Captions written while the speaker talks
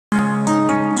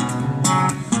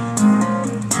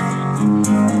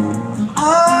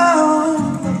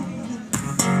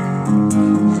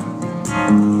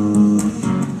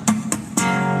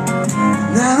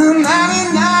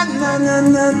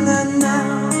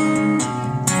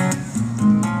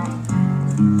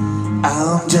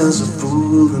I'm just a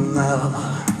fool in love.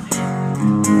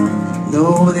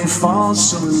 Nobody falls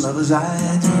so in love as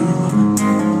I do.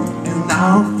 And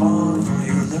I'll fall for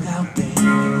you, look out, baby.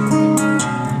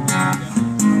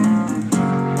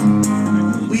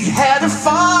 We had a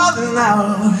falling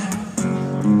out.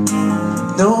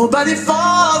 Nobody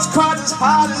falls quite as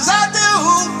hard as I do.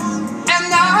 And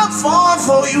now I'm falling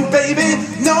for you, baby.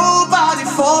 Nobody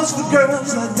falls for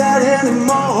girls like that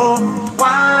anymore.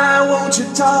 Why won't you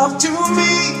talk to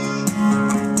me?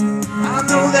 I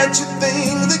know that you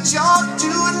think that you're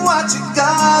doing what you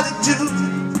gotta do.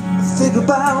 Think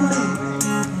about me.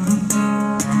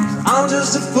 I'm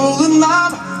just a fool in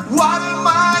love. What am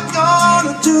I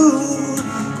gonna do?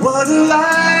 What'll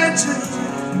I do?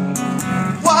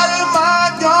 What am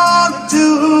I gonna do?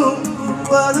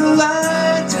 What'll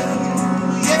I do?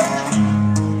 Yeah.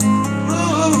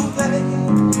 Ooh, baby.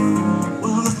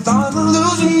 Well, the thought of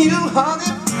losing you,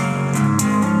 honey,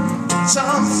 it's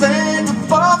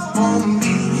unthinkable for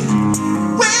me.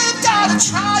 We've gotta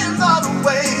try another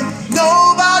way.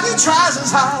 Nobody tries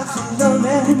as hard for love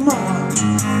anymore.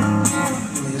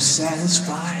 You're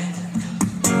satisfied.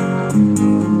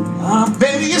 Oh,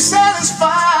 baby, you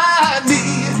satisfied me.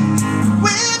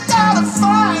 We've gotta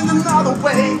find another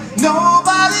way.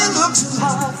 Nobody looks as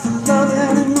hard for love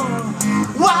anymore.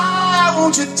 Why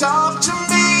won't you talk to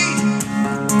me?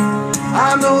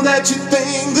 I know that you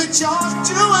think that you're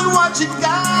doing what you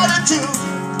gotta do.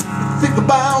 Think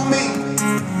about me.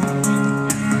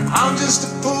 I'm just a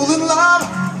fool in love.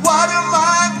 What am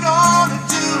I gonna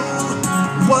do?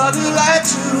 What'll I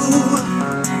do?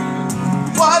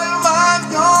 What am I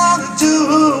gonna do?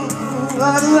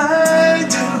 What'll I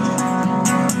do?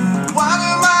 What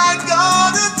am I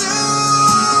gonna do?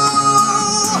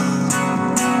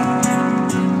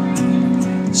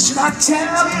 Should I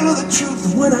tell you the truth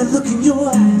when I look in your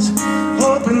eyes,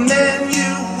 hoping that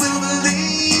you will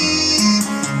believe?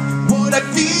 Would I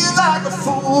feel like a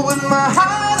fool with my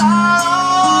heart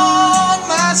out on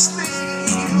my sleeve?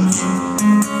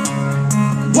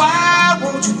 Why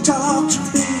won't you talk to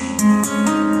me?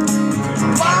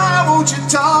 Why won't you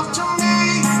talk to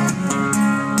me?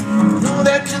 Know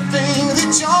that you think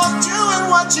that you're doing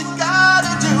what you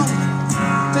gotta do.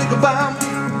 Think about me.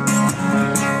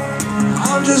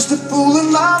 I'm just a fool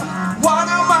in love. What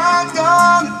am I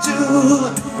gonna do?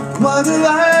 What'll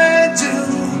I do?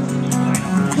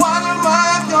 What am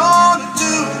I gonna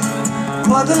do?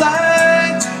 What'll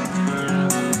I do?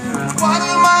 What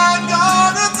am I gonna do?